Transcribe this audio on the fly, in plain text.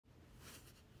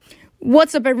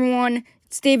What's up, everyone?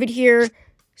 It's David here.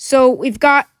 So we've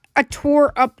got a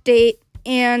tour update,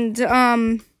 and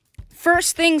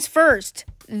first things first,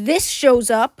 this shows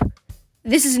up.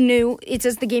 This is new. It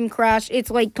says the game crashed.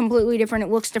 It's like completely different. It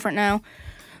looks different now.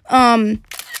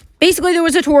 Basically there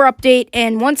was a tour update,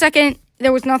 and 1 second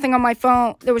there was nothing on my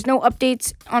phone. There was no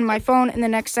updates on my phone, and the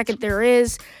next second there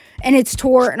is, and it's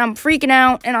tour, and I'm freaking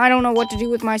out, and I don't know what to do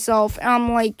with myself.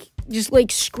 I'm just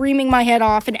screaming my head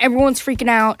off, and everyone's freaking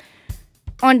out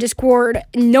on Discord.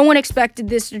 No one expected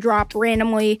this to drop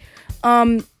randomly.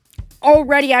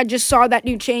 Already I just saw that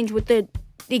new change with the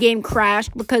game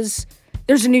crashed because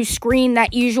there's a new screen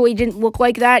that usually didn't look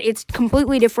like that. It's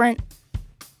completely different.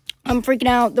 I'm freaking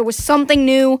out. There was something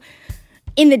new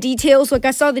in the details. I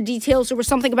saw the details. There was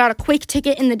something about a quick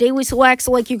ticket in the daily selects.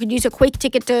 You could use a quick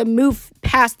ticket to move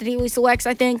past the daily selects,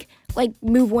 I think.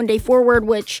 Move one day forward,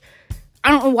 which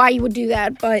I don't know why you would do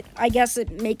that, but I guess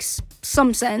it makes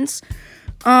some sense.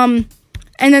 And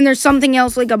then there's something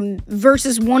else, a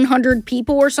versus 100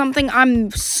 people or something. I'm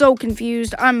so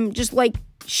confused. I'm just,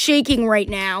 shaking right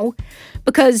now.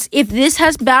 Because if this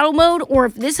has battle mode, or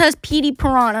if this has PD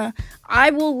Piranha, I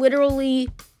will literally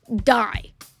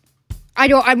die.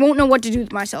 I won't know what to do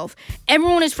with myself.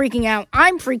 Everyone is freaking out.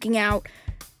 I'm freaking out.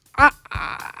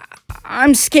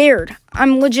 I'm scared.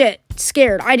 I'm legit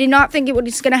scared. I did not think it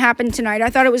was going to happen tonight. I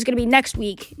thought it was going to be next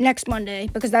week, next Monday,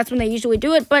 because that's when they usually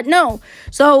do it, but no.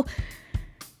 So,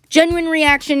 genuine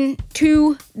reaction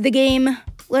to the game.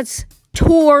 Let's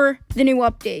tour the new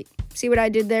update. See what I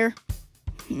did there?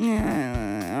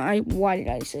 Why did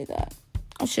I say that?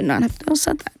 I should not have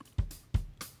said that.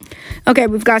 Okay,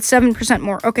 we've got 7%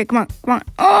 more. Okay, come on.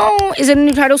 Oh, is it a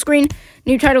new title screen?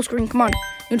 New title screen, come on.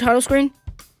 New title screen?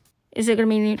 Is it going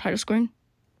to be a new title screen?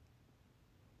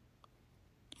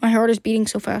 My heart is beating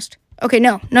so fast. Okay,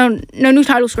 no new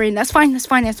title screen. That's fine.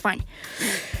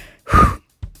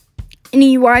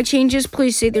 Any UI changes?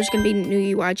 Please say there's going to be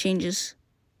new UI changes.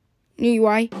 New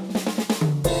UI?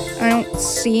 I don't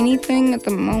see anything at the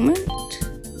moment.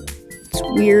 It's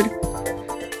weird.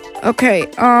 Okay,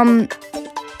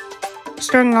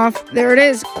 starting off, there it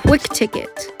is, quick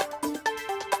ticket.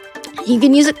 You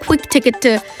can use a quick ticket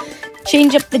to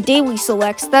change up the daily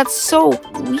selects. That's so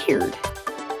weird.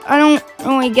 I don't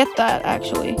really get that,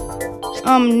 actually.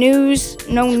 News,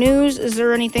 no news. Is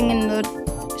there anything in the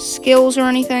skills or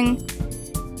anything?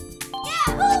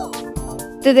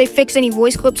 Yahoo! Did they fix any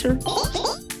voice clips or?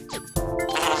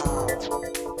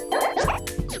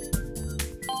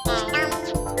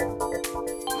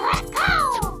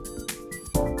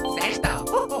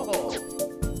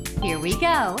 Here we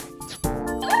go.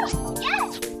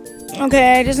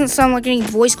 Okay, it doesn't sound like any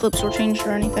voice clips were changed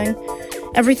or anything.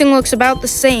 Everything looks about the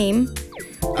same.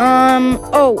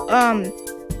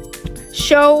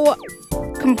 Show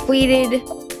completed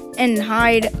and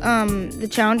hide, the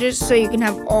challenges so you can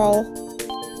have all,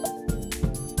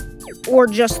 or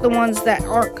just the ones that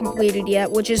aren't completed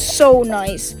yet, which is so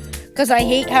nice, because I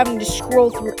hate having to scroll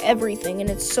through everything, and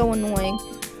it's so annoying.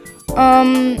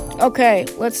 Okay,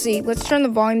 let's see. Let's turn the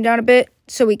volume down a bit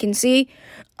so we can see.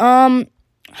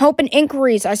 Help and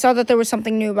inquiries. I saw that there was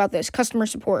something new about this. Customer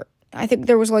support. I think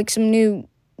there was, some new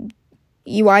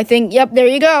UI thing. Yep, there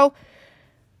you go.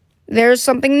 There's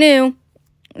something new.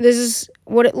 This is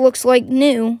what it looks like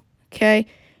new. Okay.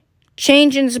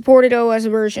 Change in supported OS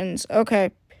versions.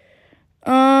 Okay.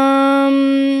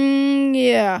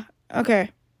 Yeah.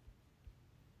 Okay.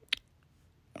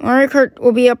 Mario Kart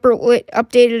will be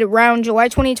updated around July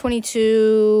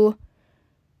 2022.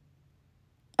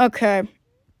 Okay.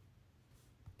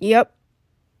 Yep.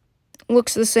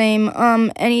 Looks the same.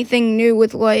 Anything new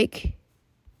with,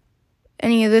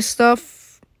 any of this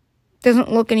stuff?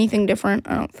 Doesn't look anything different,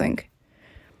 I don't think.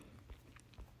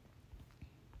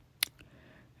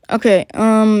 Okay,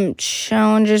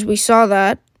 challenges, we saw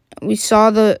that. We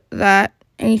saw that.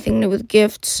 Anything new with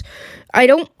gifts. I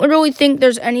don't really think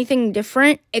there's anything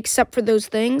different except for those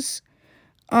things.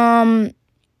 I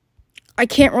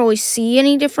can't really see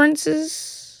any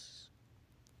differences.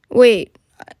 Wait,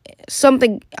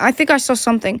 something. I think I saw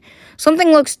something.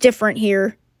 Something looks different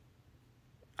here.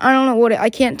 I don't know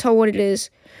I can't tell what it is.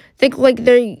 I think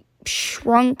they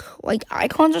shrunk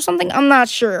icons or something. I'm not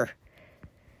sure.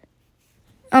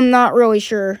 I'm not really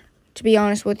sure, to be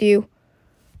honest with you.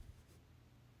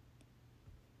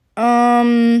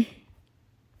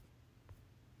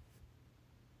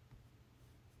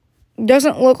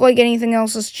 Doesn't look like anything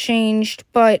else has changed,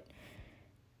 but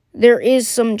there is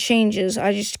some changes.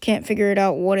 I just can't figure it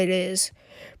out what it is.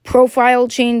 Profile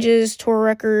changes, tour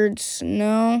records,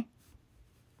 no.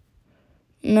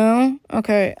 No?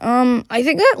 Okay, I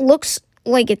think that looks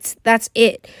like that's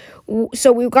it.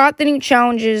 So we've got the new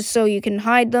challenges so you can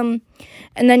hide them.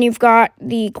 And then you've got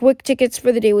the quick tickets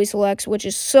for the daily selects, which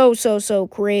is so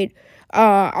great.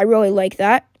 I really like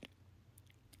that.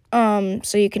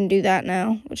 So you can do that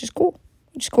now, which is cool.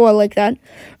 I like that.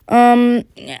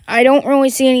 I don't really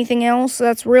see anything else.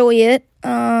 That's really it.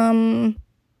 No,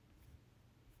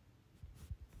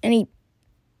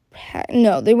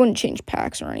 they wouldn't change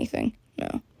packs or anything.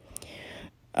 No.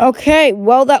 Okay,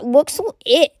 well, that looks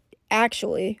it,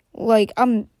 actually. Like,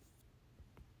 I'm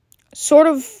sort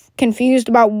of confused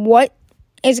about what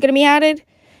is going to be added.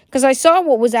 Because I saw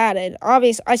what was added.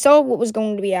 Obviously, I saw what was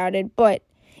going to be added, but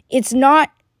it's not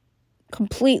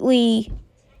completely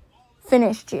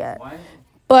finished yet. What?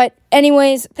 But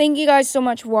anyways, thank you guys so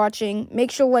much for watching.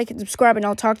 Make sure to like and subscribe, and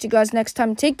I'll talk to you guys next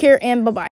time. Take care, and bye-bye.